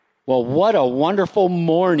Well, what a wonderful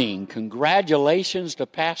morning. Congratulations to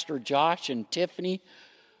Pastor Josh and Tiffany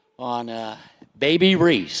on baby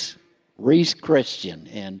Reese Christian.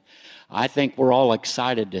 And I think we're all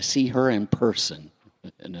excited to see her in person.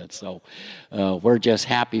 And so we're just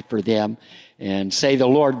happy for them. And say the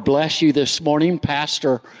Lord bless you this morning.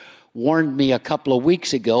 Pastor warned me a couple of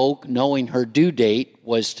weeks ago, knowing her due date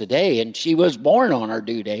was today, and she was born on her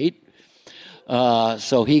due date.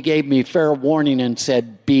 So he gave me fair warning and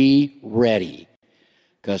said, be ready,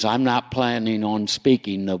 because I'm not planning on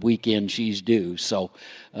speaking the weekend she's due. So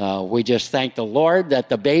we just thank the Lord that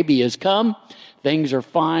the baby has come. Things are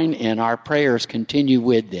fine, and our prayers continue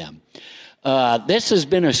with them. This has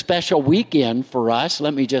been a special weekend for us.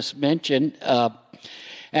 Let me just mention,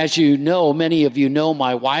 as you know, many of you know,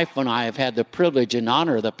 my wife and I have had the privilege and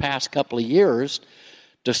honor the past couple of years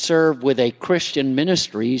to serve with a Christian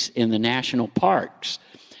ministries in the national parks.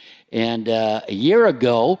 And a year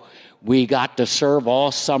ago, we got to serve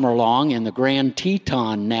all summer long in the Grand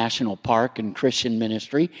Teton National Park and Christian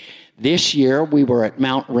ministry. This year, we were at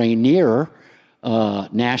Mount Rainier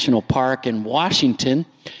National Park in Washington.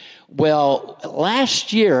 Well,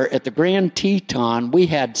 last year at the Grand Teton, we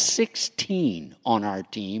had 16 on our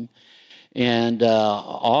team, and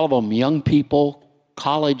all of them young people,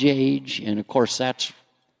 college age, and of course that's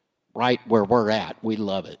right where we're at. We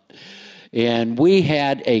love it. And we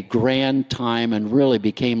had a grand time and really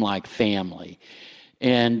became like family.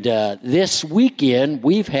 And this weekend,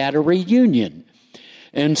 we've had a reunion.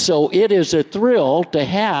 And so it is a thrill to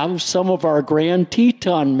have some of our Grand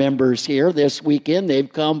Teton members here this weekend. They've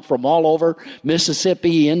come from all over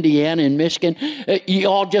Mississippi, Indiana, and Michigan. You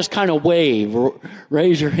all just kind of wave,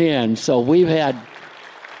 raise your hand. So we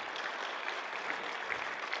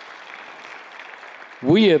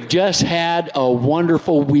have just had a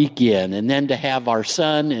wonderful weekend, and then to have our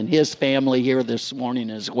son and his family here this morning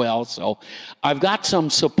as well. So I've got some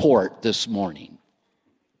support this morning.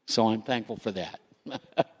 So I'm thankful for that.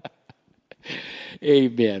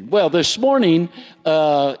 Amen. Well, this morning,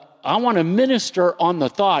 I want to minister on the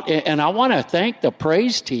thought, and I want to thank the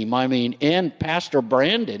praise team, and Pastor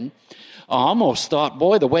Brandon. I almost thought,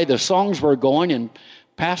 boy, the way the songs were going and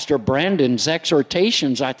Pastor Brandon's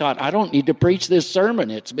exhortations, I thought, I don't need to preach this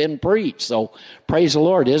sermon. It's been preached. So praise the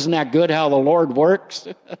Lord. Isn't that good how the Lord works?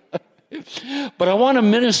 But I want to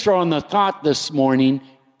minister on the thought this morning,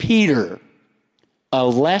 Peter, a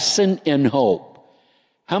lesson in hope.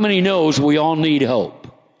 How many knows we all need hope?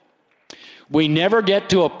 We never get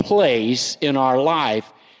to a place in our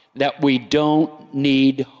life that we don't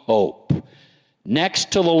need hope.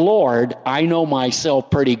 Next to the Lord, I know myself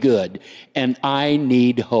pretty good, and I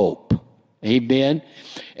need hope. Amen?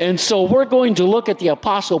 And so we're going to look at the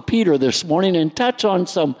Apostle Peter this morning and touch on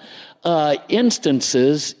some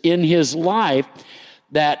instances in his life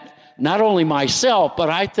that not only myself, but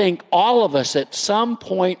I think all of us at some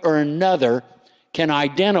point or another can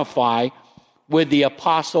identify with the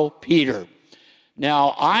Apostle Peter. Now,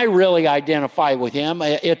 I really identify with him.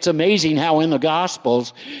 It's amazing how in the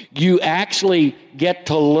Gospels you actually get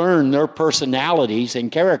to learn their personalities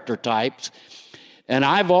and character types. And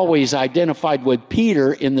I've always identified with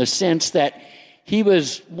Peter in the sense that he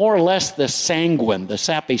was more or less the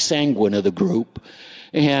sappy sanguine of the group.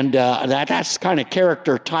 And that's the kind of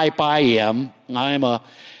character type I am. I'm a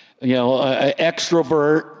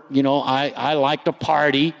extrovert. I like to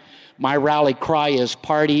party. My rally cry is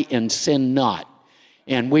party and sin not.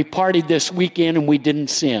 And we partied this weekend and we didn't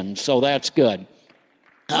sin, so that's good.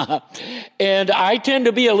 And I tend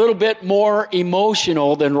to be a little bit more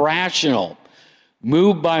emotional than rational,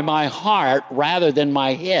 moved by my heart rather than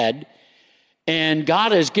my head. And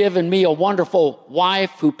God has given me a wonderful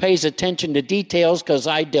wife who pays attention to details because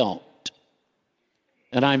I don't.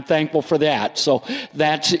 And I'm thankful for that. So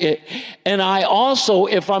that's it. And I also,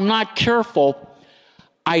 if I'm not careful,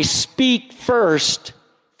 I speak first,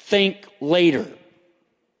 think later.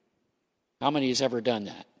 How many has ever done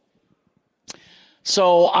that?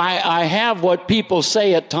 So I have what people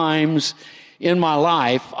say at times in my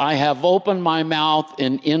life. I have opened my mouth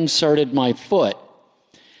and inserted my foot.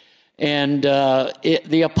 And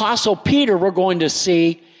the Apostle Peter, we're going to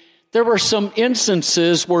see, there were some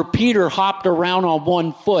instances where Peter hopped around on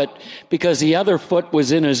one foot because the other foot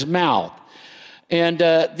was in his mouth. And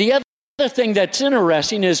the other thing that's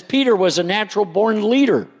interesting is Peter was a natural-born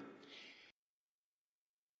leader.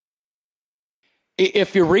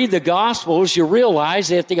 If you read the Gospels, you realize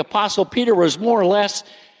that the Apostle Peter was more or less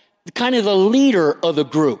kind of the leader of the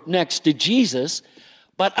group next to Jesus,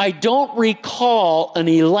 but I don't recall an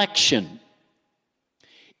election.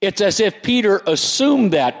 It's as if Peter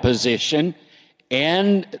assumed that position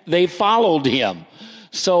and they followed him.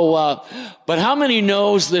 But how many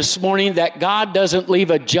knows this morning that God doesn't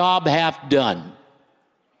leave a job half done?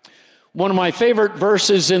 One of my favorite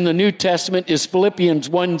verses in the New Testament is Philippians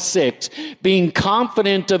 1:6, being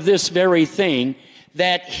confident of this very thing,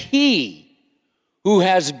 that he who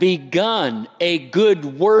has begun a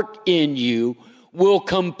good work in you will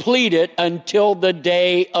complete it until the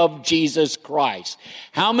day of Jesus Christ.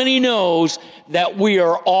 How many knows that we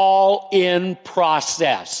are all in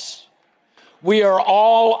process? We are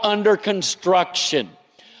all under construction.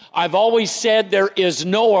 I've always said there is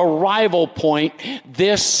no arrival point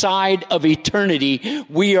this side of eternity.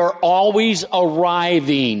 We are always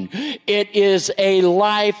arriving. It is a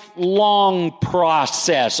lifelong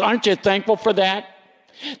process. Aren't you thankful for that?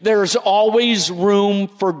 There's always room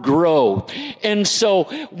for growth. And so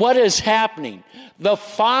what is happening? The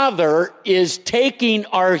Father is taking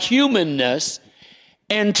our humanness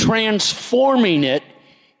and transforming it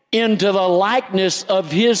into the likeness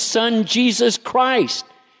of His Son, Jesus Christ.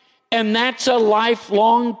 And that's a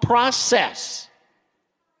lifelong process.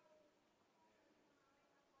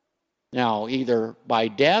 Now, either by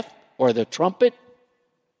death or the trumpet,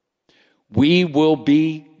 we will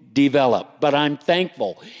be developed. But I'm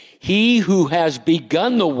thankful. He who has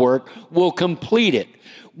begun the work will complete it,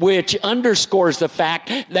 which underscores the fact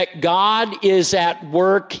that God is at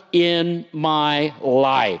work in my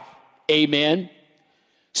life. Amen.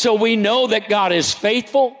 So we know that God is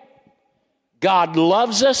faithful. God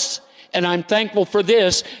loves us, and I'm thankful for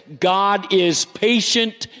this. God is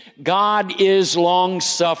patient. God is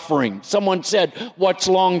long-suffering. Someone said, what's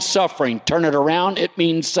long-suffering? Turn it around. It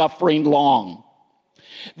means suffering long.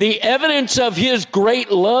 The evidence of His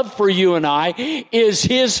great love for you and I is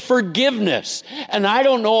His forgiveness. And I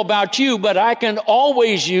don't know about you, but I can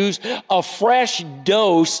always use a fresh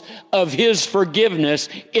dose of His forgiveness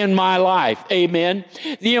in my life. Amen.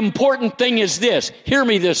 The important thing is this. Hear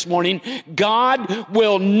me this morning. God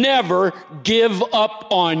will never give up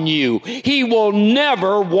on you. He will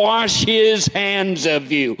never wash His hands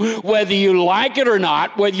of you. Whether you like it or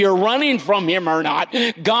not, whether you're running from Him or not,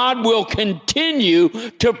 God will continue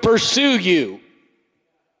to pursue you.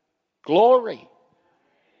 Glory.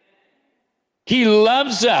 He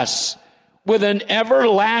loves us with an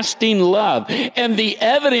everlasting love. And the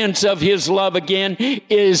evidence of His love again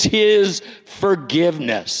is His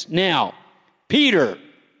forgiveness. Now, Peter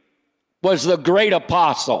was the great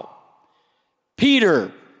apostle.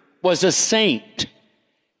 Peter was a saint.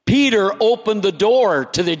 Peter opened the door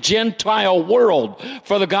to the Gentile world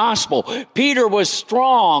for the gospel. Peter was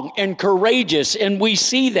strong and courageous, and we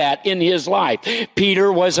see that in his life.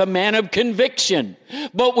 Peter was a man of conviction.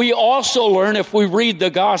 But we also learn, if we read the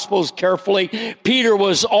Gospels carefully, Peter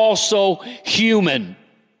was also human.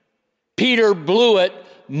 Peter blew it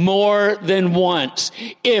more than once.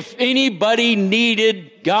 If anybody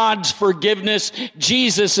needed God's forgiveness,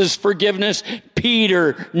 Jesus' forgiveness,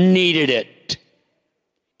 Peter needed it.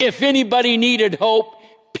 If anybody needed hope,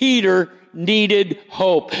 Peter needed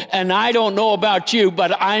hope. And I don't know about you,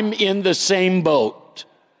 but I'm in the same boat.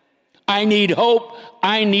 I need hope.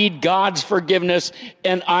 I need God's forgiveness,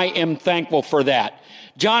 and I am thankful for that.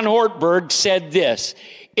 John Ortberg said this: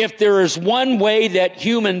 if there is one way that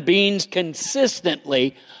human beings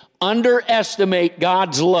consistently underestimate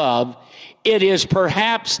God's love, it is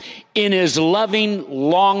perhaps in His loving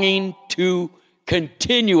longing to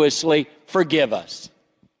continuously forgive us.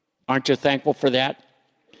 Aren't you thankful for that?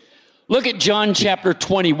 Look at John chapter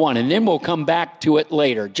 21, and then we'll come back to it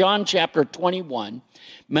later. John chapter 21.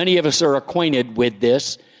 Many of us are acquainted with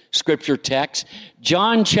this scripture text.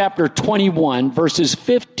 John chapter 21, verses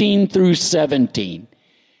 15 through 17.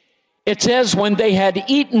 It says, when they had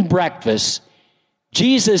eaten breakfast,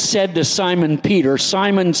 Jesus said to Simon Peter,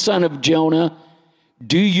 Simon, son of Jonah,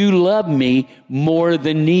 do you love me more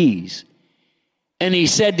than these? And he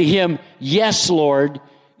said to him, yes, Lord,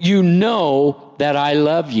 you know that I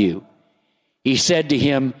love you. He said to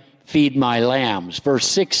him, feed my lambs. Verse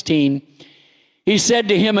 16, he said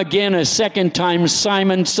to him again a second time,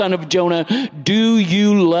 Simon, son of Jonah, do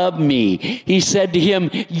you love me? He said to him,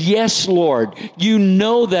 yes, Lord, you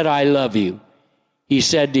know that I love you. He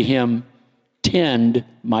said to him, tend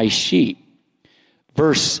my sheep.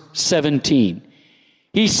 Verse 17,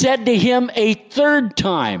 he said to him a third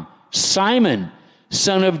time, Simon,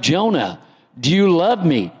 son of Jonah, do you love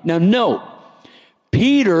me? Now note,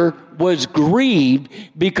 Peter was grieved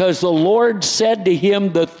because the Lord said to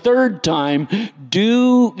him the third time,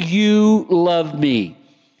 do you love me?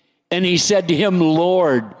 And he said to him,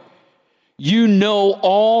 Lord, you know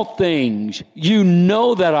all things. You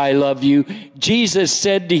know that I love you. Jesus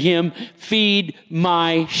said to him, feed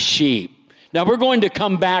my sheep. Now, we're going to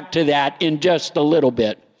come back to that in just a little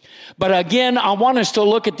bit. But again, I want us to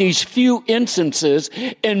look at these few instances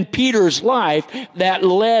in Peter's life that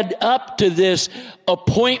led up to this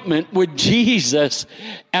appointment with Jesus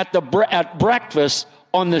at breakfast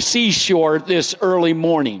on the seashore this early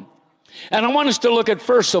morning. And I want us to look at,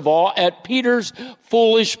 first of all, at Peter's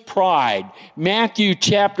foolish pride. Matthew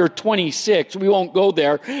chapter 26. We won't go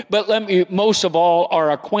there, but most of all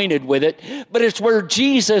are acquainted with it. But it's where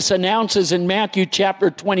Jesus announces in Matthew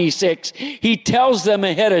chapter 26, he tells them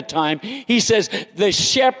ahead of time, he says, the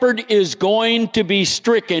shepherd is going to be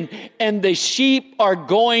stricken and the sheep are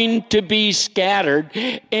going to be scattered,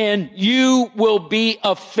 and you will be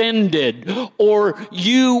offended or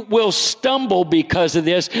you will stumble because of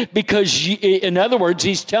this, because in other words,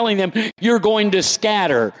 he's telling them, you're going to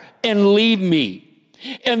scatter and leave me.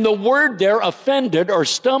 And the word there, offended or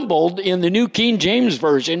stumbled, in the New King James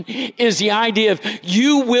Version, is the idea of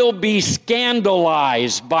you will be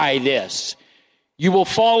scandalized by this. You will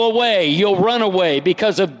fall away. You'll run away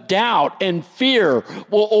because of doubt, and fear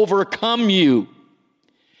will overcome you.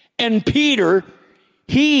 And Peter,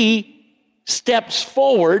 he steps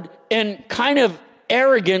forward and kind of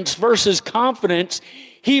arrogance versus confidence.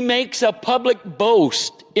 He makes a public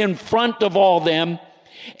boast in front of all them,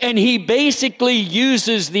 and he basically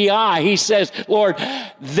uses the I. He says, Lord,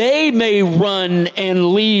 they may run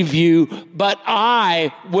and leave you, but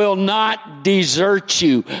I will not desert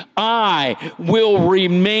you. I will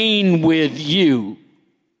remain with you.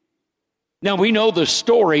 Now, we know the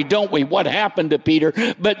story, don't we? What happened to Peter?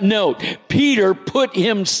 But note, Peter put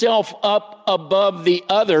himself up above the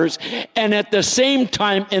others and at the same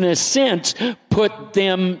time, in a sense, put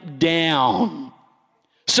them down.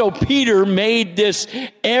 So Peter made this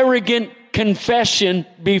arrogant confession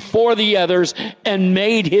before the others and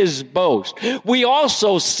made his boast. We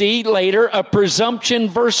also see later a presumption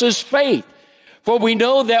versus faith. For we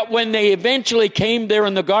know that when they eventually came there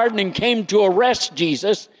in the garden and came to arrest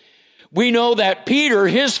Jesus, we know that Peter,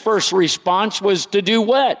 his first response was to do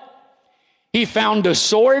what? He found a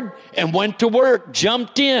sword and went to work,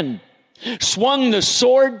 jumped in, swung the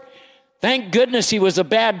sword. Thank goodness he was a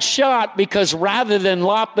bad shot, because rather than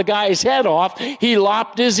lop the guy's head off, he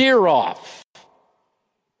lopped his ear off.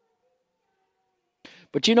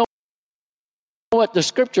 But you know what the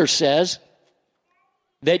scripture says?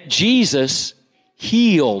 That Jesus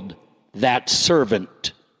healed that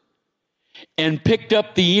servant and picked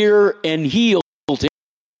up the ear and healed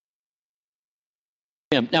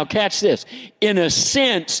him. Now catch this. In a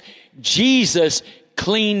sense, Jesus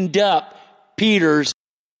cleaned up Peter's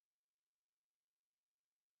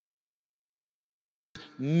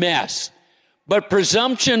mess. But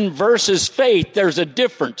presumption versus faith, there's a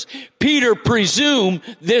difference. Peter presumed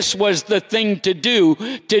this was the thing to do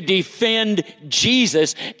to defend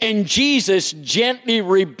Jesus, and Jesus gently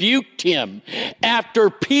rebuked him. After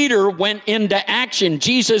Peter went into action,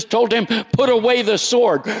 Jesus told him, put away the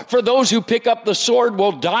sword. For those who pick up the sword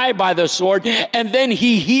will die by the sword. And then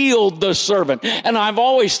he healed the servant. And I've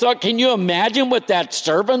always thought, can you imagine what that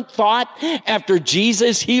servant thought after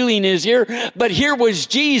Jesus healing his ear? But here was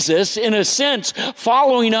Jesus, in a sense,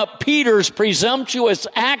 following up Peter's presumptuous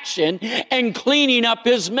action and cleaning up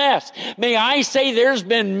his mess. May I say, there's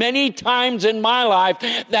been many times in my life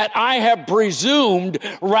that I have presumed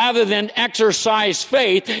rather than exercise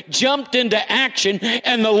faith, jumped into action,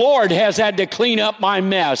 and the Lord has had to clean up my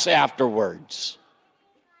mess afterwards.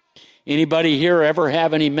 Anybody here ever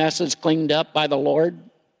have any messes cleaned up by the Lord?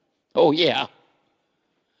 Oh, yeah.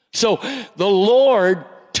 So the Lord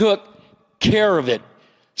took care of it.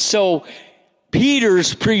 So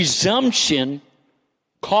Peter's presumption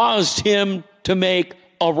caused him to make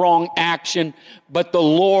a wrong action, but the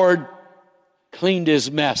Lord cleaned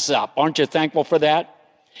his mess up. Aren't you thankful for that?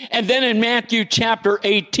 And then in Matthew chapter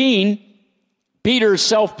 18, Peter's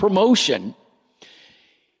self-promotion,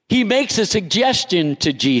 he makes a suggestion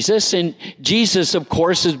to Jesus, and Jesus, of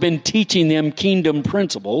course, has been teaching them kingdom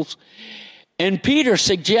principles. And Peter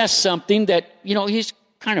suggests something that, he's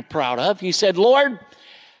kind of proud of. He said, Lord,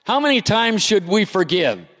 how many times should we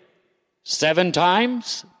forgive? 7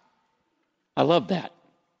 times? I love that.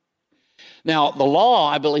 Now, the law,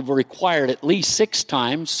 I believe, required at least 6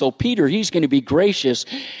 times. So Peter, he's going to be gracious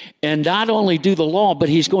and not only do the law, but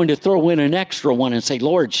he's going to throw in an extra one and say,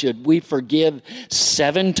 Lord, should we forgive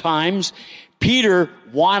 7 times? Peter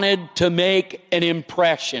wanted to make an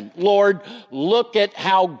impression. Lord, look at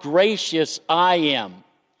how gracious I am.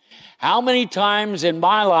 How many times in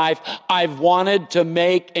my life I've wanted to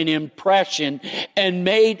make an impression and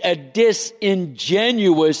made a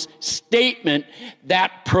disingenuous statement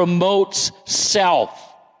that promotes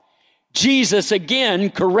self. Jesus again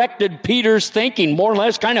corrected Peter's thinking, more or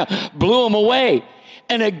less kind of blew him away.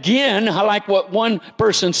 And again, I like what one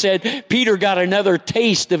person said, Peter got another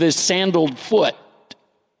taste of his sandaled foot.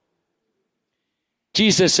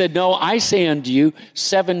 Jesus said, no, I say unto you,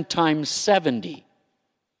 7 times 70.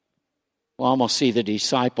 We'll almost see the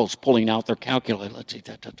disciples pulling out their calculator. Let's see,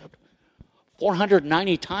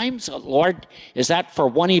 490 times? Lord, is that for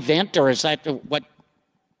one event, or is that what?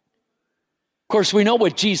 Of course, we know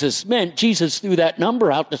what Jesus meant. Jesus threw that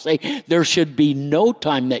number out to say there should be no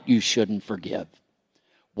time that you shouldn't forgive.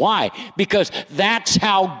 Why? Because that's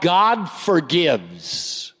how God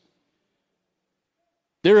forgives.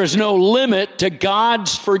 There is no limit to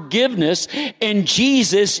God's forgiveness, and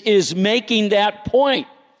Jesus is making that point.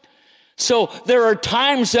 So there are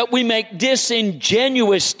times that we make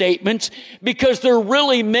disingenuous statements because they're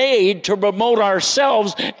really made to promote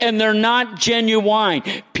ourselves, and they're not genuine.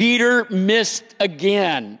 Peter missed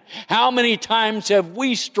again. How many times have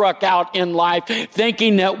we struck out in life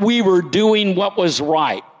thinking that we were doing what was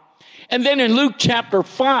right? And then in Luke chapter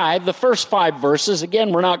 5, the first 5 verses,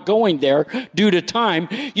 again, we're not going there due to time,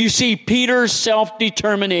 you see Peter's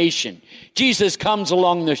self-determination. Jesus comes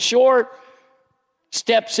along the shore,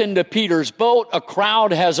 steps into Peter's boat. A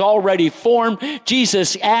crowd has already formed.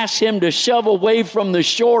 Jesus asks him to shove away from the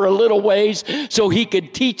shore a little ways so he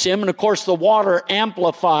could teach him. And of course, the water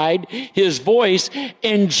amplified his voice,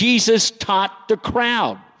 and Jesus taught the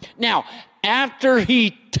crowd. Now, after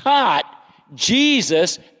he taught,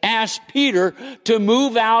 Jesus asked Peter to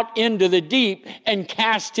move out into the deep and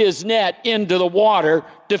cast his net into the water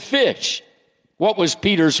to fish. What was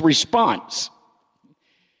Peter's response?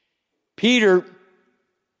 Peter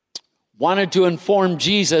wanted to inform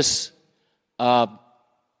Jesus, I've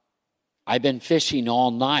been fishing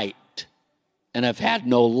all night and I've had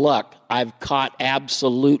no luck. I've caught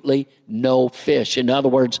absolutely no fish. In other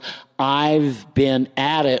words, I've been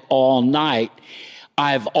at it all night.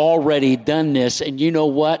 I've already done this, and you know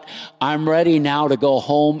what? I'm ready now to go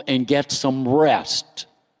home and get some rest.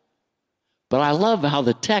 But I love how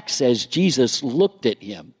the text says Jesus looked at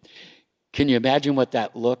him. Can you imagine what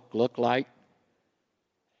that looked like?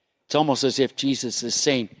 It's almost as if Jesus is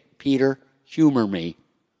saying, Peter, humor me.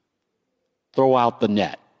 Throw out the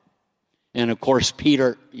net. And of course,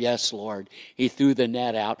 Peter, yes, Lord, he threw the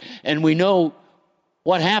net out. And we know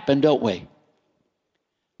what happened, don't we?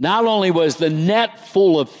 Not only was the net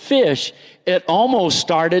full of fish, it almost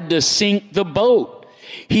started to sink the boat.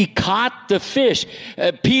 He caught the fish.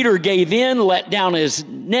 Peter gave in, let down his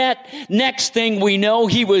net. Next thing we know,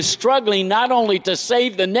 he was struggling not only to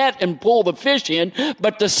save the net and pull the fish in,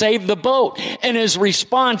 but to save the boat. And his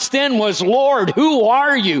response then was, Lord, who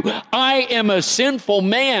are you? I am a sinful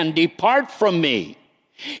man. Depart from me.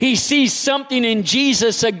 He sees something in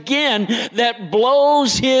Jesus again that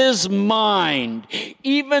blows his mind.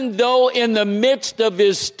 Even though in the midst of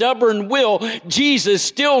his stubborn will, Jesus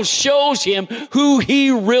still shows him who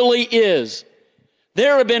he really is.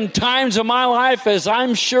 There have been times in my life, as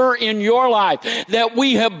I'm sure in your life, that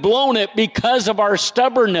we have blown it because of our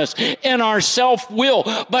stubbornness and our self-will.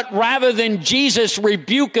 But rather than Jesus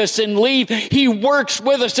rebuke us and leave, he works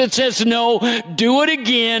with us and says, no, do it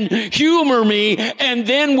again, humor me. And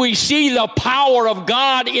then we see the power of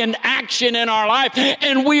God in action in our life.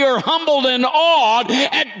 And we are humbled and awed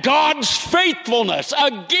at God's faithfulness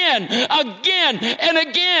again, and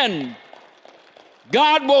again.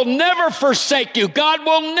 God will never forsake you. God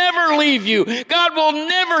will never leave you. God will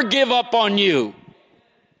never give up on you.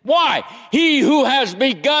 Why? He who has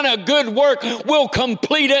begun a good work will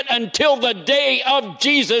complete it until the day of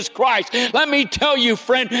Jesus Christ. Let me tell you,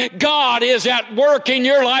 friend, God is at work in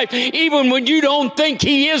your life even when you don't think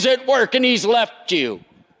he is at work and he's left you.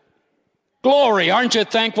 Glory. Aren't you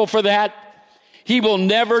thankful for that? He will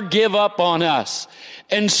never give up on us.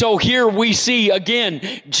 And so here we see again,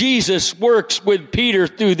 Jesus works with Peter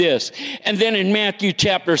through this. And then in Matthew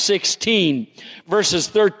chapter 16, verses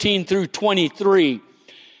 13 through 23,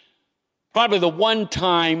 probably the one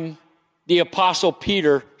time the Apostle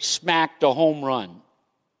Peter smacked a home run.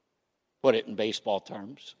 Put it in baseball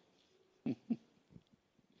terms.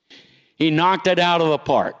 He knocked it out of the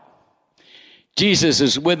park. Jesus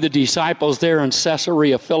is with the disciples there in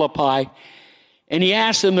Caesarea Philippi. And he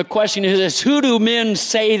asked them the question, he says, who do men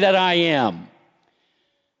say that I am?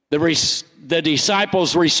 The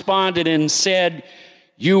disciples responded and said,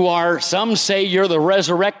 some say you're the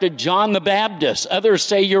resurrected John the Baptist. Others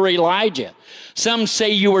say you're Elijah. Some say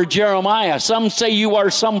you are Jeremiah. Some say you are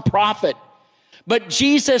some prophet. But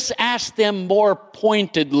Jesus asked them more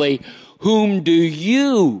pointedly, whom do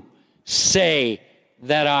you say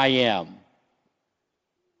that I am?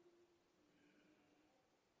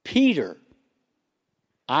 Peter,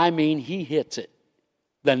 he hits it.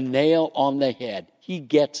 The nail on the head. He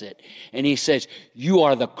gets it. And he says, you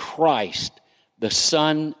are the Christ, the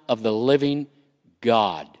Son of the living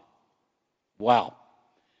God. Wow.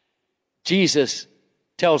 Jesus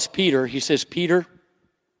tells Peter, he says, Peter,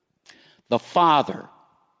 the Father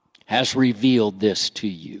has revealed this to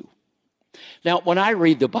you. Now, when I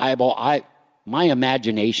read the Bible, my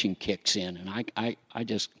imagination kicks in, and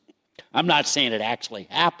I'm not saying it actually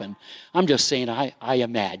happened. I'm just saying I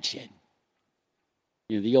imagine.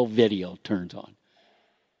 The old video turns on.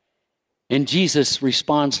 And Jesus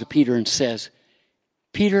responds to Peter and says,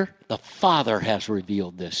 Peter, the Father has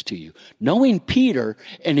revealed this to you. Knowing Peter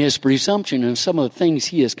and his presumption and some of the things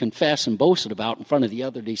he has confessed and boasted about in front of the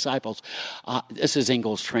other disciples, this is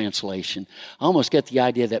Ingalls' translation. I almost get the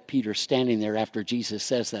idea that Peter's standing there after Jesus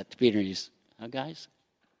says that to Peter, and he's, guys?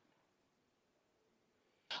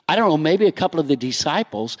 I don't know, maybe a couple of the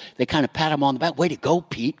disciples, they kind of pat him on the back. Way to go,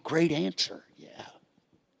 Pete. Great answer. Yeah.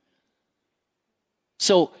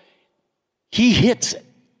 So he hits it.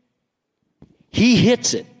 He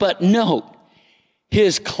hits it. But note,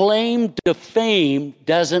 his claim to fame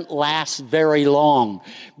doesn't last very long,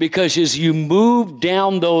 because as you move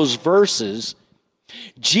down those verses,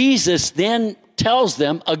 Jesus then tells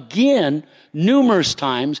them again, numerous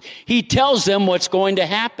times, he tells them what's going to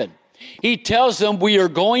happen. He tells them, we are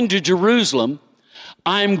going to Jerusalem.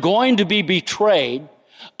 I'm going to be betrayed.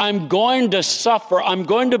 I'm going to suffer. I'm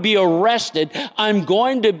going to be arrested. I'm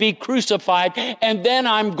going to be crucified. And then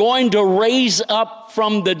I'm going to raise up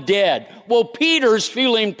from the dead. Well, Peter's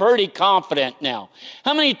feeling pretty confident now.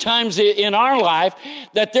 How many times in our life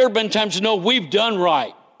that there have been times, no, we've done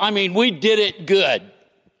right. We did it good.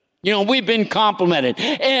 We've been complimented,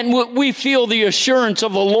 and we feel the assurance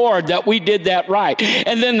of the Lord that we did that right.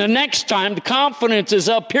 And then the next time, the confidence is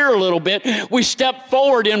up here a little bit. We step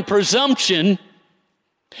forward in presumption,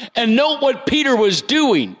 and note what Peter was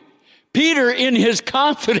doing. Peter, in his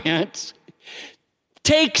confidence,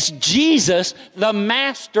 takes Jesus, the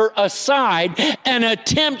Master, aside and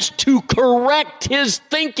attempts to correct his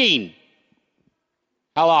thinking.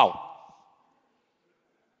 Hello.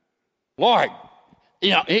 Lord.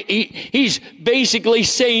 He's basically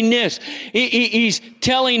saying this. He's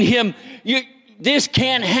telling him, this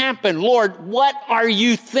can't happen. Lord, what are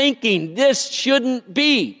you thinking? This shouldn't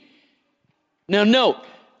be. Now note,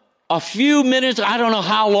 a few minutes, I don't know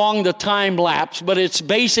how long the time lapsed, but it's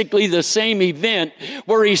basically the same event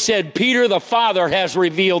where he said, Peter, the Father has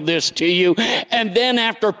revealed this to you. And then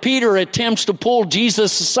after Peter attempts to pull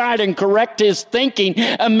Jesus aside and correct his thinking,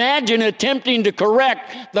 imagine attempting to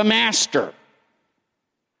correct the Master.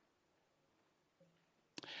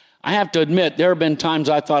 I have to admit, there have been times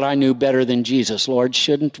I thought I knew better than Jesus. Lord,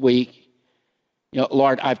 shouldn't we?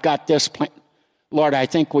 Lord, I've got this plan. Lord, I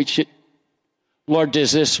think we should. Lord,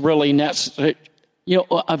 does this really necessary?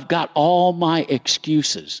 I've got all my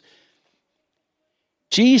excuses.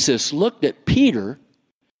 Jesus looked at Peter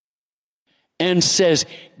and says,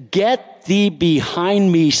 get thee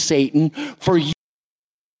behind me, Satan, for you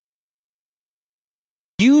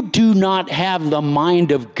do not have the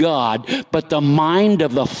mind of God, but the mind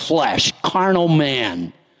of the flesh, carnal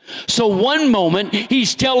man. So one moment,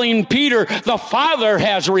 he's telling Peter, the Father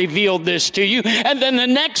has revealed this to you. And then the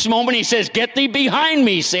next moment, he says, get thee behind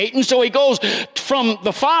me, Satan. So he goes from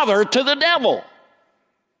the Father to the devil.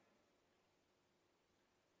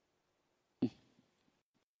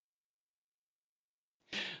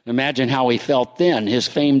 Imagine how he felt then. His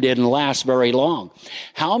fame didn't last very long.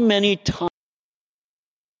 How many times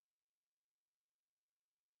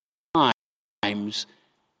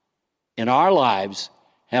in our lives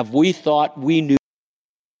have we thought we knew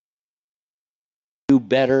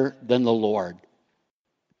better than the Lord?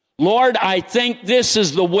 Lord, I think this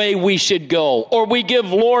is the way we should go. Or we give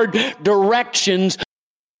Lord directions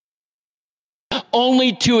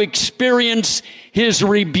only to experience his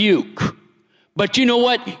rebuke. But you know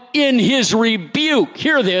what? In his rebuke,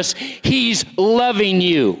 hear this, he's loving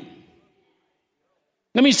you.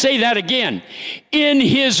 Let me say that again. In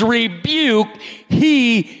his rebuke,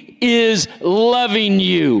 he is loving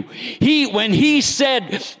you. When he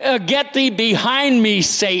said, get thee behind me,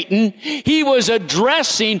 Satan, he was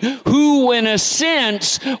addressing who, in a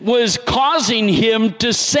sense, was causing him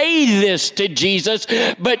to say this to Jesus.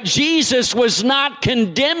 But Jesus was not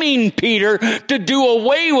condemning Peter to do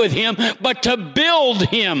away with him, but to build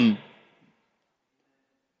him.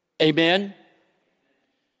 Amen?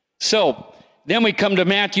 So, then we come to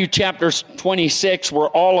Matthew chapter 26. We're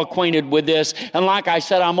all acquainted with this. And like I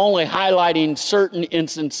said, I'm only highlighting certain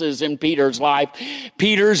instances in Peter's life.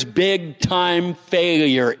 Peter's big time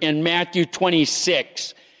failure in Matthew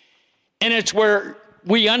 26. And it's where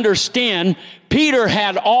we understand Peter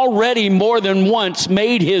had already more than once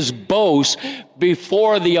made his boast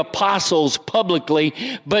before the apostles publicly,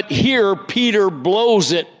 but here Peter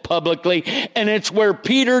blows it publicly, and it's where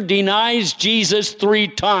Peter denies Jesus 3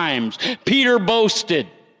 times. Peter boasted.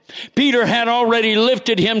 Peter had already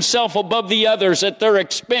lifted himself above the others at their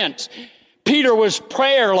expense. Peter was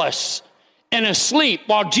prayerless and asleep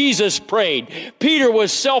while Jesus prayed. Peter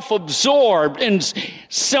was self-absorbed and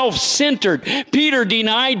self-centered. Peter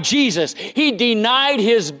denied Jesus. He denied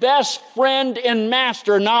his best friend and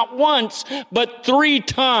master not once, but 3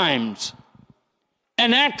 times.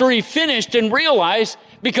 And after he finished and realized,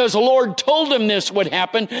 because the Lord told him this would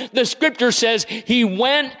happen, the scripture says he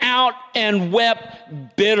went out and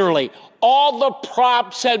wept bitterly. All the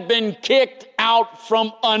props had been kicked out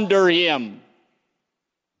from under him.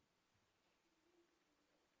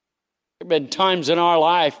 There have been times in our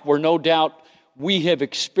life where no doubt we have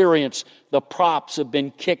experienced the props have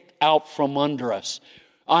been kicked out from under us.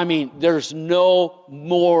 I mean, there's no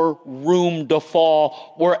more room to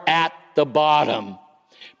fall. We're at the bottom.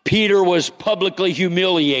 Peter was publicly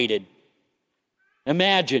humiliated.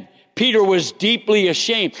 Imagine, Peter was deeply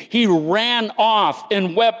ashamed. He ran off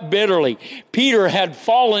and wept bitterly. Peter had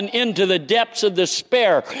fallen into the depths of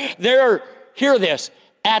despair. Hear this.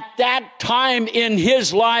 At that time in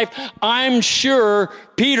his life, I'm sure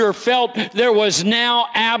Peter felt there was now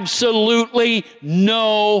absolutely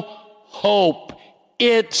no hope.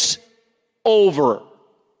 It's over.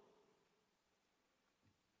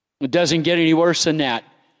 It doesn't get any worse than that.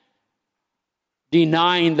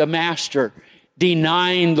 Denying the Master,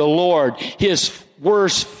 denying the Lord. His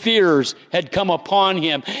worst fears had come upon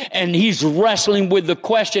him, and he's wrestling with the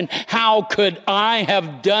question, how could I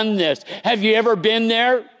have done this? Have you ever been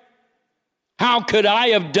there? How could I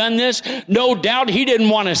have done this? No doubt he didn't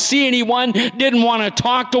want to see anyone, didn't want to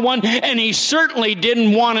talk to one, and he certainly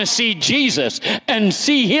didn't want to see Jesus and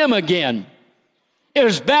see him again. It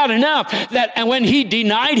was bad enough that when he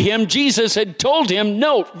denied him, Jesus had told him,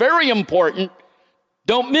 note, very important,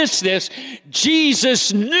 don't miss this.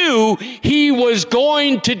 Jesus knew he was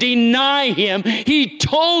going to deny him. He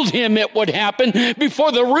told him it would happen.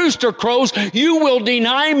 Before the rooster crows, you will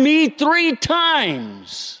deny me 3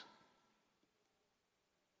 times.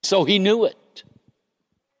 So he knew it.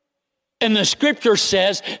 And the scripture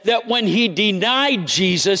says that when he denied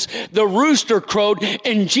Jesus, the rooster crowed,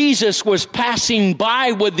 and Jesus was passing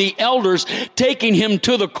by with the elders, taking him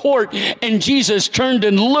to the court, and Jesus turned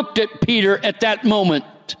and looked at Peter at that moment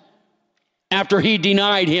after he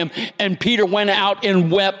denied him, and Peter went out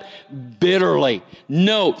and wept bitterly.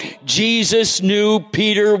 Note, Jesus knew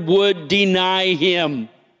Peter would deny him.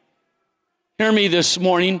 Hear me this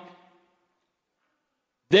morning.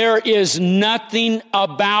 There is nothing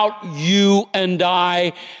about you and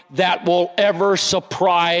I that will ever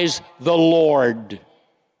surprise the Lord.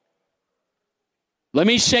 Let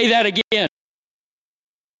me say that again.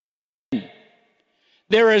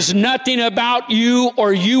 There is nothing about you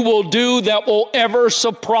or you will do that will ever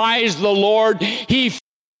surprise the Lord. He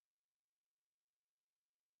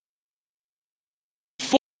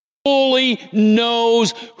fully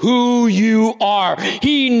knows who you are.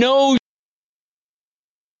 He knows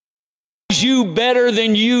you better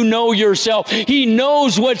than you know yourself. He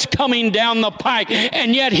knows what's coming down the pike,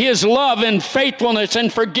 and yet his love and faithfulness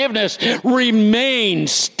and forgiveness remain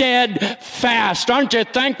steadfast. Aren't you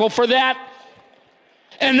thankful for that?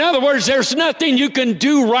 In other words, there's nothing you can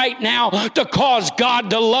do right now to cause God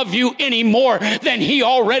to love you any more than he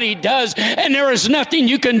already does, and there is nothing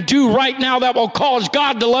you can do right now that will cause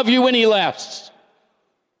God to love you any less.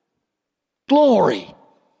 Glory.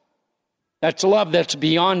 That's love that's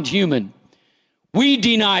beyond human. We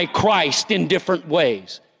deny Christ in different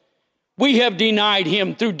ways. We have denied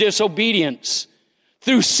him through disobedience,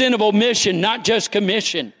 through sin of omission, not just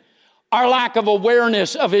commission, our lack of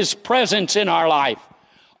awareness of his presence in our life,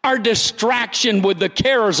 our distraction with the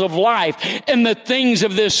cares of life and the things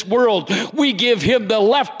of this world. We give him the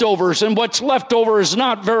leftovers, and what's left over is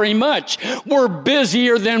not very much. We're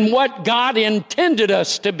busier than what God intended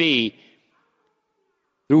us to be.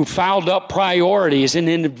 Through fouled up priorities and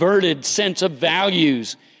inverted sense of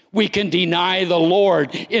values, we can deny the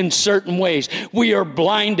Lord in certain ways. We are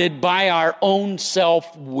blinded by our own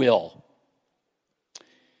self-will.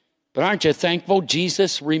 But aren't you thankful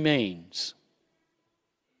Jesus remains?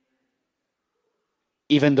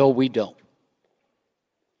 Even though we don't.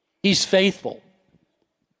 He's faithful,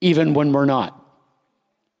 even when we're not.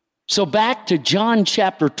 So back to John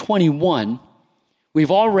chapter 21.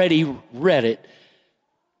 We've already read it.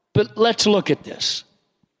 But let's look at this.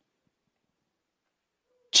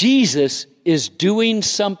 Jesus is doing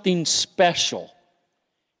something special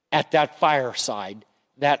at that fireside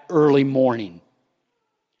that early morning.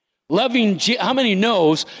 How many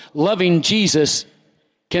knows loving Jesus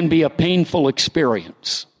can be a painful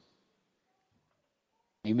experience?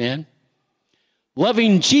 Amen?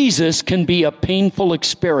 Loving Jesus can be a painful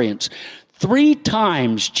experience. 3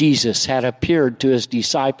 times Jesus had appeared to his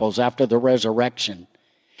disciples after the resurrection.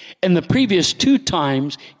 And the previous 2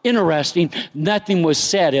 times, interesting, nothing was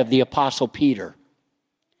said of the Apostle Peter.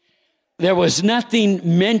 There was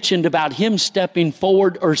nothing mentioned about him stepping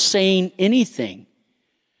forward or saying anything.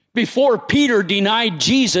 Before Peter denied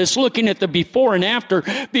Jesus, looking at the before and after,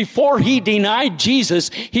 before he denied Jesus,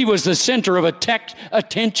 he was the center of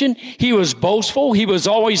attention. He was boastful. He was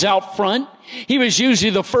always out front. He was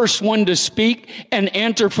usually the first one to speak and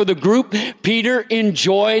answer for the group. Peter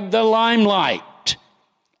enjoyed the limelight.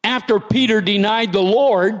 After Peter denied the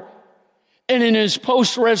Lord, and in his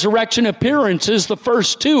post-resurrection appearances, the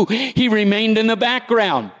first 2, he remained in the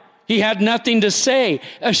background. He had nothing to say,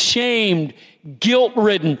 ashamed,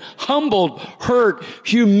 guilt-ridden, humbled, hurt,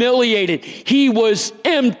 humiliated. He was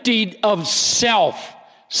emptied of self,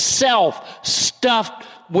 stuffed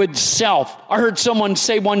with self. I heard someone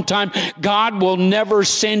say one time, God will never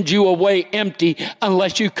send you away empty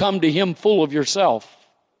unless you come to him full of yourself.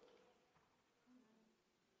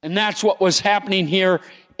 And that's what was happening here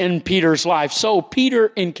in Peter's life. So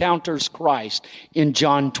Peter encounters Christ in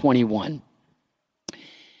John 21.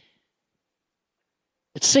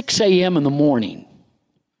 It's 6 a.m. in the morning,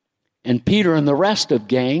 and Peter and the rest of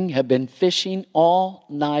gang have been fishing all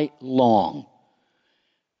night long.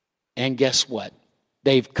 And guess what?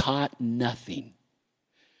 They've caught nothing.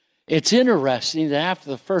 It's interesting that after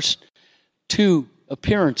the first 2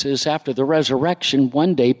 appearances after the resurrection,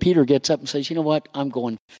 one day Peter gets up and says, you know what? I'm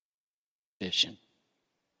going fishing.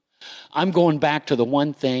 I'm going back to the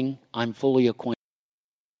one thing I'm fully acquainted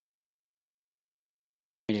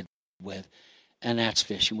with, and that's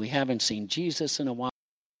fishing. We haven't seen Jesus in a while.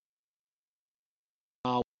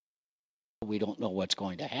 We don't know what's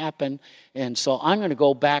going to happen. And so I'm going to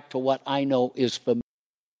go back to what I know is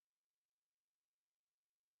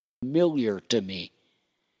familiar to me.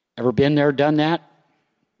 Ever been there, done that?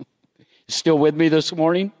 Still with me this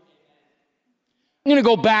morning? I'm going to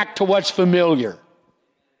go back to what's familiar.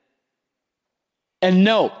 And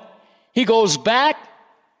note, he goes back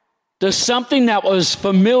to something that was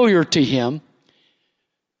familiar to him.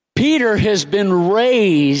 Peter has been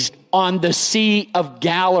raised on the Sea of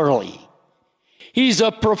Galilee. He's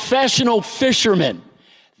a professional fisherman.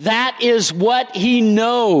 That is what he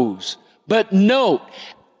knows. But note,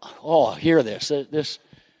 hear this.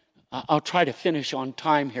 I'll try to finish on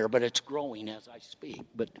time here, but it's growing as I speak.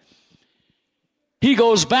 But he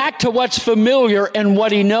goes back to what's familiar and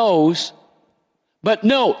what he knows. But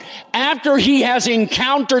note, after he has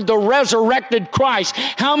encountered the resurrected Christ,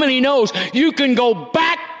 how many knows you can go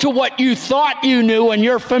back to what you thought you knew and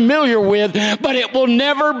you're familiar with, but it will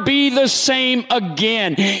never be the same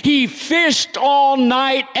again. He fished all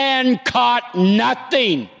night and caught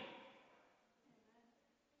nothing.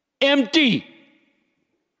 Empty.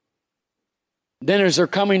 Then as they're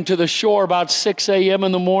coming to the shore about 6 a.m.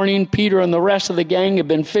 in the morning, Peter and the rest of the gang have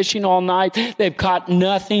been fishing all night. They've caught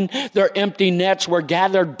nothing. Their empty nets were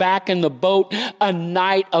gathered back in the boat. A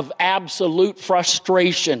night of absolute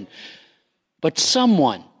frustration. But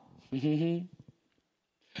someone, isn't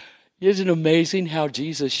it amazing how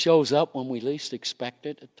Jesus shows up when we least expect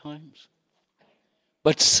it at times?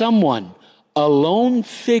 But someone, a lone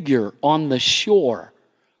figure on the shore,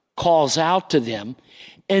 calls out to them.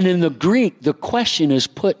 And in the Greek, the question is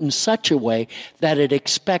put in such a way that it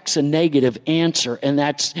expects a negative answer. And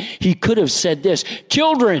he could have said this,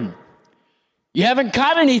 children, you haven't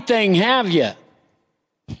caught anything, have you?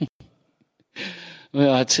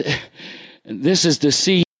 Well, this is to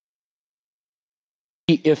see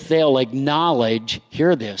if they'll acknowledge,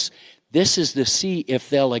 hear this is to see if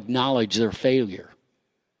they'll acknowledge their failure.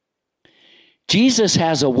 Jesus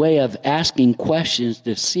has a way of asking questions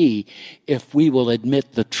to see if we will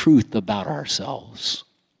admit the truth about ourselves.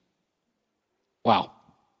 Wow.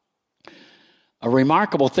 A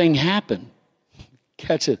remarkable thing happened.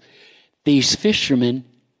 Catch it. These fishermen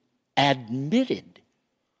admitted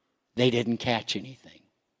they didn't catch anything.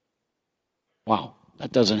 Wow.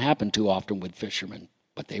 That doesn't happen too often with fishermen.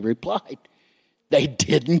 But they replied, they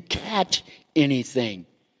didn't catch anything.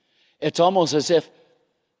 It's almost as if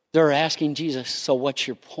they're asking Jesus, so what's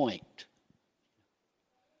your point?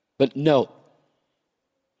 But note,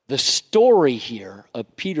 the story here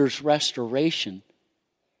of Peter's restoration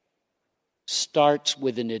starts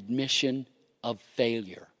with an admission of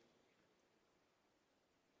failure.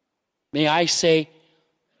 May I say,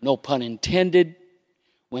 no pun intended,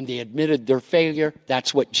 when they admitted their failure,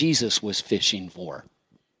 that's what Jesus was fishing for.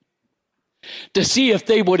 To see if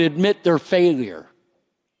they would admit their failure.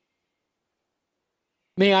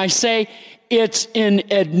 May I say, it's in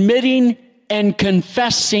admitting and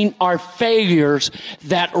confessing our failures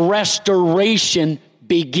that restoration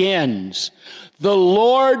begins. The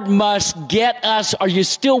Lord must get us. Are you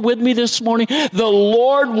still with me this morning? The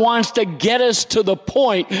Lord wants to get us to the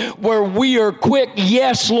point where we are quick.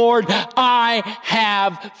 Yes, Lord, I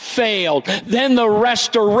have failed. Then the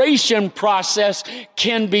restoration process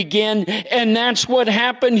can begin. And that's what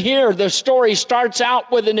happened here. The story starts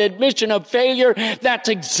out with an admission of failure. That's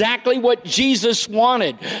exactly what Jesus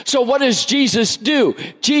wanted. So what does Jesus do?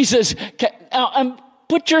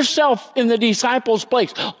 Put yourself in the disciples'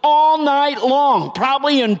 place. All night long,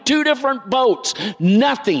 probably in 2 different boats,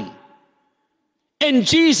 nothing. And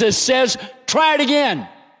Jesus says, try it again.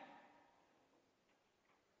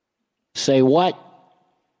 Say what?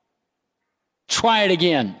 Try it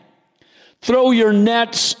again. Throw your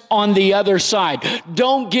nets on the other side.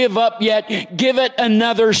 Don't give up yet. Give it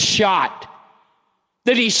another shot.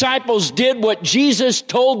 The disciples did what Jesus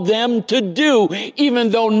told them to do, even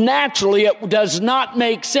though naturally it does not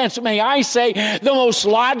make sense. May I say, the most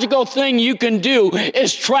logical thing you can do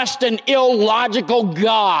is trust an illogical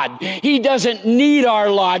God. He doesn't need our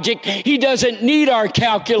logic. He doesn't need our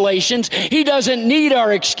calculations. He doesn't need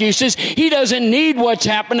our excuses. He doesn't need what's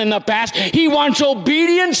happened in the past. He wants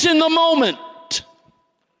obedience in the moment.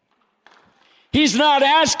 He's not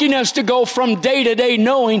asking us to go from day to day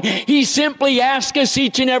knowing. He simply asks us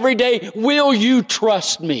each and every day, will you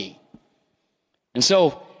trust me? And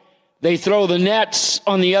so they throw the nets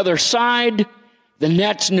on the other side. The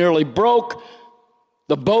nets nearly broke.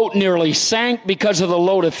 The boat nearly sank because of the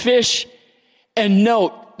load of fish. And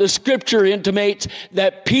note, the scripture intimates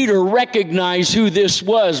that Peter recognized who this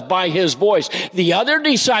was by his voice. The other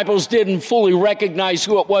disciples didn't fully recognize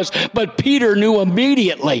who it was, but Peter knew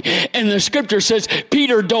immediately. And the scripture says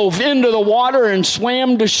Peter dove into the water and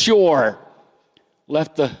swam to shore.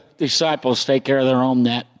 Left the disciples take care of their own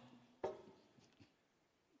net.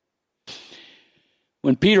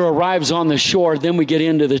 When Peter arrives on the shore, then we get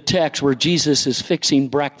into the text where Jesus is fixing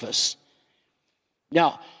breakfast.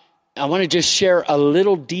 Now, I want to just share a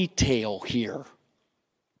little detail here.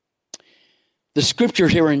 The scripture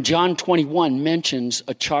here in John 21 mentions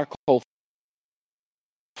a charcoal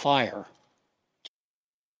fire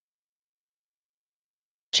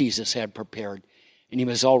Jesus had prepared, and he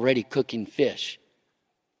was already cooking fish.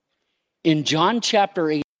 In John chapter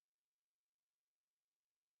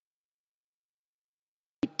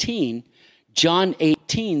 18, John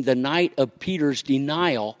 18, the night of Peter's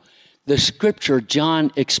denial, the scripture,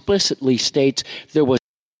 John explicitly states there was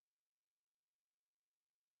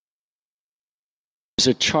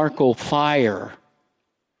a charcoal fire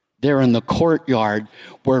there in the courtyard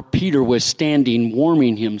where Peter was standing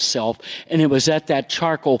warming himself. And it was at that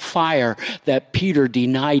charcoal fire that Peter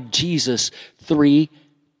denied Jesus 3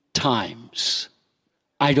 times.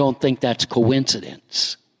 I don't think that's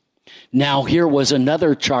coincidence. Now here was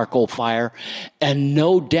another charcoal fire, and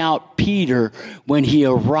no doubt Peter, when he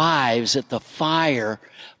arrives at the fire,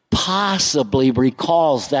 possibly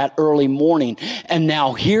recalls that early morning. And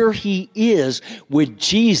now here he is with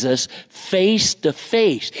Jesus face to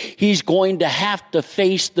face. He's going to have to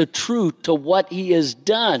face the truth to what he has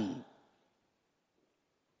done.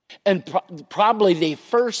 And probably the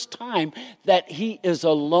first time that he is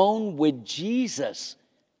alone with Jesus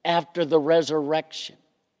after the resurrection.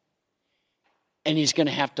 And he's going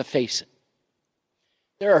to have to face it.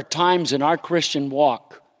 There are times in our Christian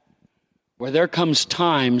walk where there comes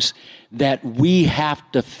times that we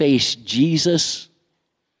have to face Jesus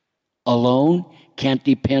alone, can't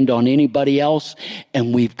depend on anybody else,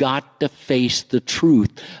 and we've got to face the truth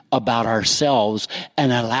about ourselves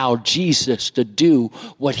and allow Jesus to do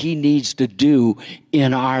what he needs to do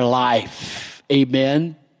in our life.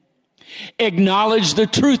 Amen? Acknowledge the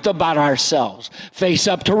truth about ourselves. Face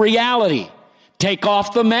up to reality. Take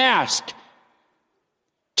off the mask.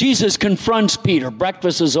 Jesus confronts Peter.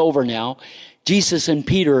 Breakfast is over now. Jesus and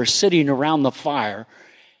Peter are sitting around the fire.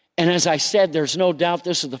 And as I said, there's no doubt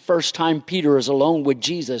this is the first time Peter is alone with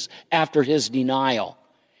Jesus after his denial.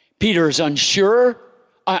 Peter is unsure.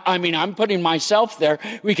 I mean, I'm putting myself there.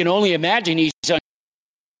 We can only imagine he's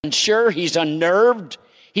unsure. He's unnerved.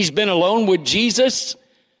 He's been alone with Jesus.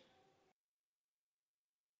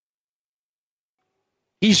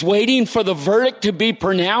 He's waiting for the verdict to be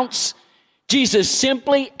pronounced. Jesus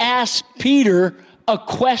simply asked Peter a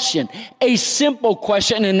question, a simple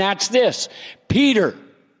question, and that's this. Peter,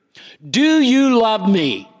 do you love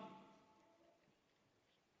me?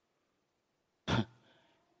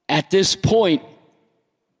 At this point,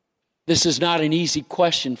 this is not an easy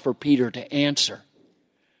question for Peter to answer,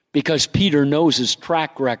 because Peter knows his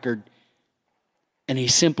track record, and he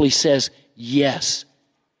simply says, yes.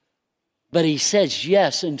 But he says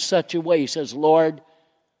yes in such a way. He says, Lord,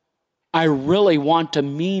 I really want to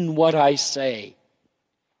mean what I say.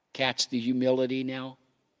 Catch the humility now?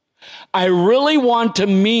 I really want to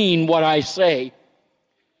mean what I say.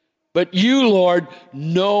 But you, Lord,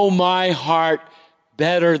 know my heart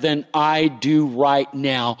better than I do right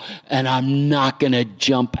now, and I'm not going to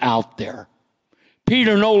jump out there.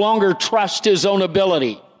 Peter no longer trusts his own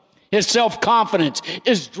ability. His self-confidence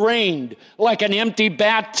is drained like an empty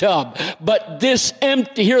bathtub. But this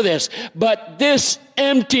emptiness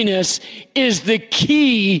is the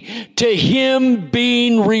key to him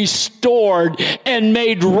being restored and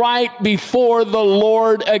made right before the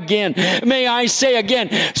Lord again. May I say again,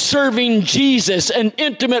 serving Jesus, an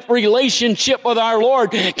intimate relationship with our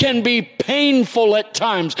Lord, can be painful at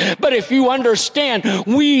times. But if you understand,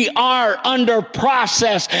 we are under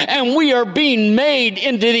process and we are being made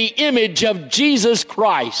into the image of Jesus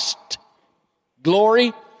Christ.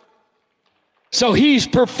 Glory. So he's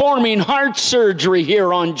performing heart surgery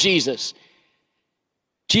here on Jesus.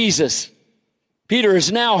 Peter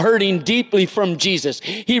is now hurting deeply from Jesus.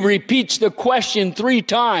 He repeats the question 3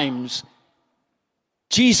 times.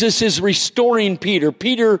 Jesus is restoring Peter.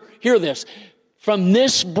 Peter, hear this. From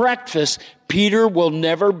this breakfast, Peter will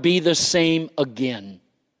never be the same again.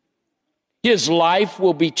 His life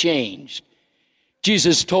will be changed.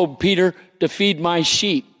 Jesus told Peter to feed my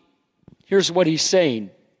sheep. Here's what he's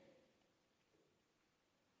saying.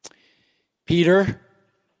 Peter,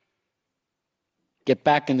 get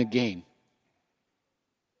back in the game.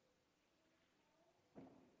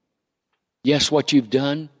 Yes, what you've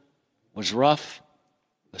done was rough,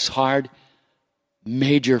 was hard,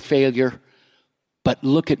 major failure. But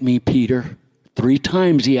look at me, Peter. 3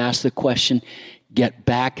 times he asked the question, get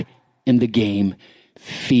back in the game,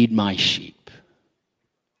 feed my sheep.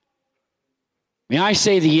 May I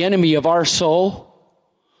say the enemy of our soul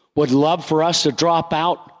would love for us to drop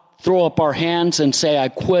out, throw up our hands and say, I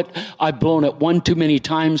quit. I've blown it one too many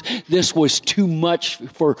times. This was too much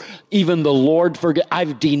for even the Lord.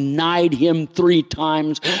 I've denied him 3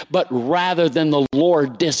 times. But rather than the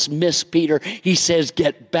Lord dismiss Peter, he says,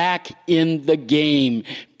 get back in the game,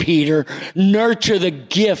 Peter. Nurture the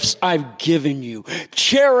gifts I've given you.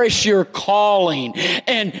 Cherish your calling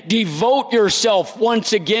and devote yourself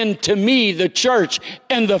once again to me, the church,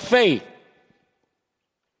 and the faith.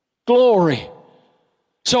 Glory.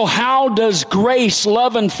 So how does grace,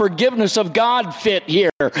 love, and forgiveness of God fit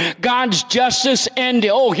here? God's justice and,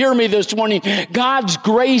 hear me this morning, God's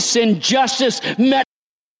grace and justice met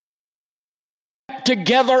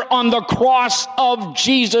together on the cross of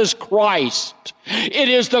Jesus Christ. It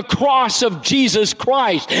is the cross of Jesus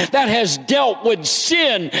Christ that has dealt with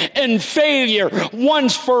sin and failure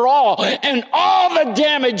once for all. And all the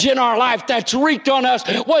damage in our life that's wreaked on us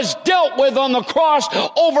was dealt with on the cross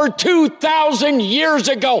over 2,000 years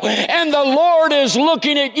ago. And the Lord is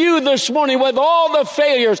looking at you this morning with all the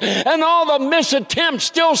failures and all the misattempts,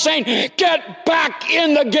 still saying, get back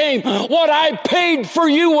in the game. What I paid for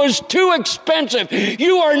you was too expensive.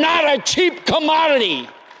 You are not a cheap commodity.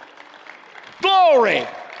 Glory.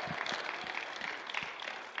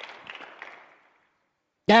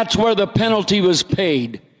 That's where the penalty was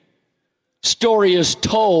paid. Story is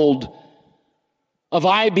told of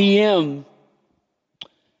IBM,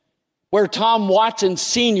 where Tom Watson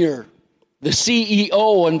Sr., the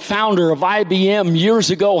CEO and founder of IBM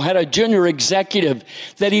years ago, had a junior executive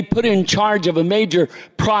that he put in charge of a major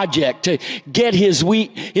project to get his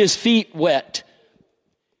feet wet.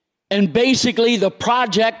 And basically, the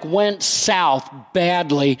project went south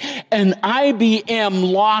badly, and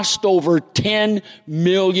IBM lost over $10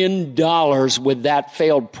 million with that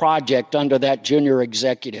failed project under that junior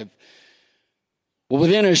executive. Well,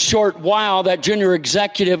 within a short while, that junior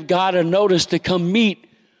executive got a notice to come meet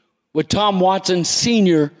with Tom Watson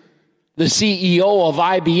Sr., the CEO of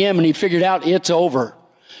IBM, and he figured out it's over.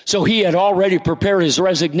 So he had already prepared his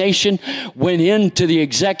resignation, went into the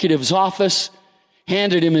executive's office,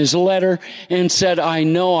 handed him his letter, and said, I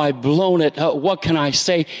know I've blown it. What can I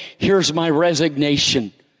say? Here's my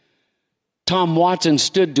resignation. Tom Watson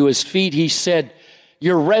stood to his feet. He said,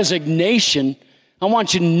 your resignation? I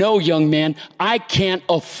want you to know, young man, I can't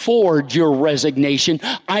afford your resignation.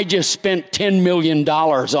 I just spent $10 million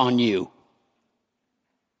on you.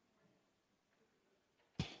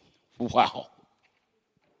 Wow.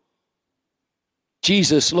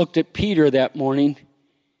 Jesus looked at Peter that morning,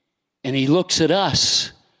 and he looks at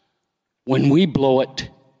us when we blow it.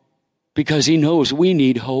 because he knows we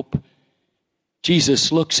need hope.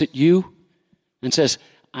 Jesus looks at you and says,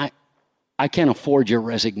 I can't afford your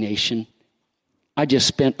resignation. I just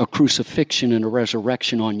spent a crucifixion and a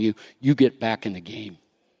resurrection on you. You get back in the game.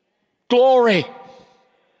 Glory.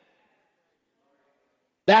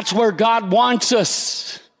 That's where God wants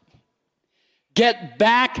us. Get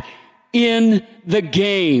back in the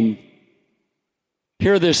game.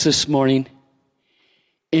 Hear this morning.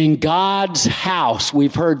 In God's house,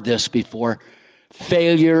 we've heard this before,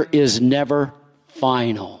 failure is never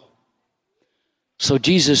final. So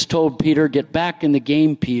Jesus told Peter, get back in the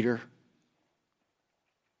game, Peter.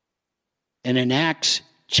 And in Acts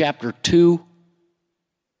chapter 2,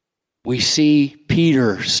 we see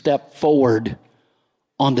Peter step forward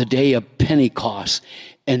on the day of Pentecost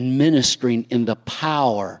and ministering in the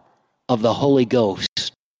power of the Holy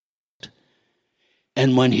Ghost.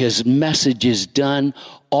 And when his message is done,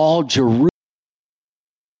 all Jerusalem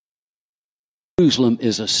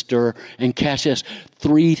is astir, and catch us,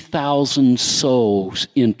 3,000 souls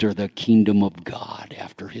enter the kingdom of God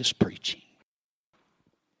after his preaching.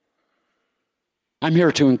 I'm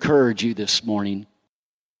here to encourage you this morning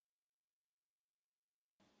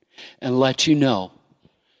and let you know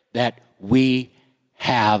that we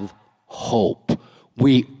have hope.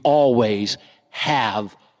 We always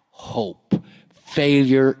have hope.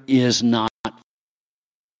 Failure is not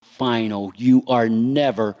final. You are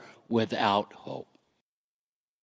never without hope.